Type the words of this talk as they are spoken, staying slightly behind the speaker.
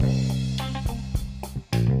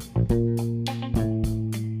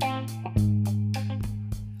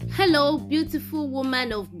Hello, beautiful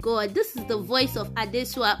woman of God. This is the voice of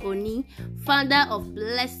Adesua Oni, founder of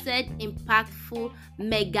Blessed Impactful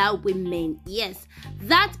Mega Women. Yes,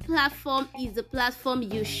 that platform is the platform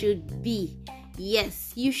you should be.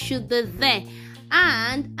 Yes, you should be there.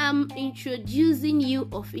 And I'm introducing you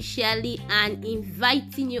officially and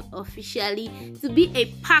inviting you officially to be a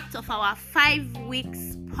part of our 5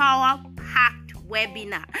 weeks power-packed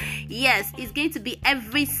webinar. Yes, it's going to be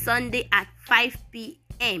every Sunday at 5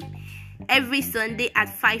 p.m. Every Sunday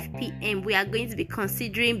at 5 p.m. we are going to be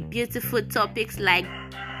considering beautiful topics like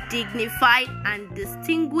dignified and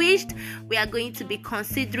distinguished. We are going to be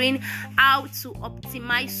considering how to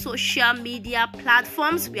optimize social media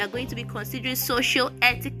platforms. We are going to be considering social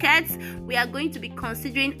etiquettes. We are going to be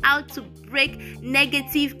considering how to break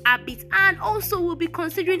negative habits, and also we'll be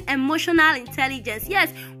considering emotional intelligence.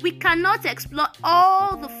 Yes, we cannot explore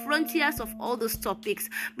all the frontiers of all those topics,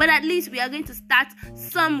 but at least we are going to start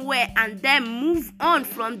somewhere and then move on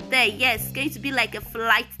from there. Yes, it's going to be like a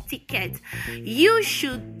flight ticket. You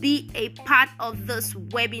should be a part of this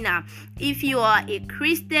webinar. If you are a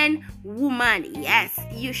Christian woman, yes,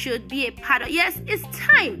 you should be a part of. Yes, it's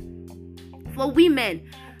time for women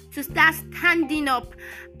to start standing up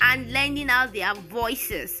and lending out their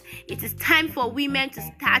voices. It is time for women to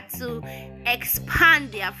start to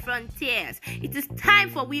expand their frontiers. It is time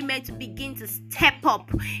for women to begin to step up.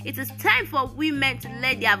 It is time for women to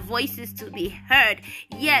let their voices to be heard.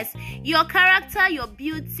 Yes, your character, your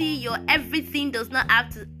beauty, your everything does not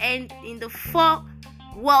have to end in the four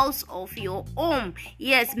walls of your home.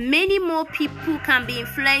 Yes, many more people can be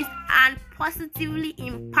influenced and positively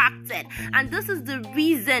impacted, and this is the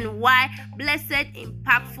reason why Blessed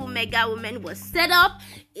Impactful Mega Women was set up.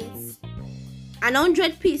 It's an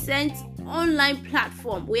 100% online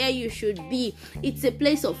platform where you should be. It's a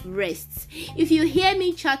place of rest. If you hear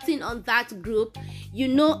me chatting on that group, you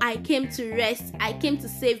know I came to rest. I came to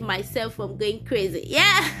save myself from going crazy.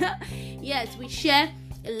 Yeah. Yes, we share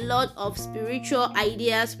a lot of spiritual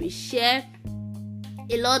ideas. We share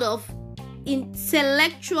a lot of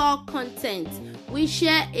intellectual content. We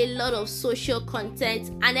share a lot of social content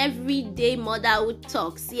and everyday motherhood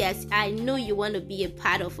talks. Yes, I know you want to be a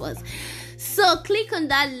part of us. So click on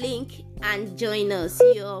that link and join us.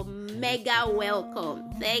 You're mega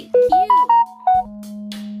welcome. Thank you.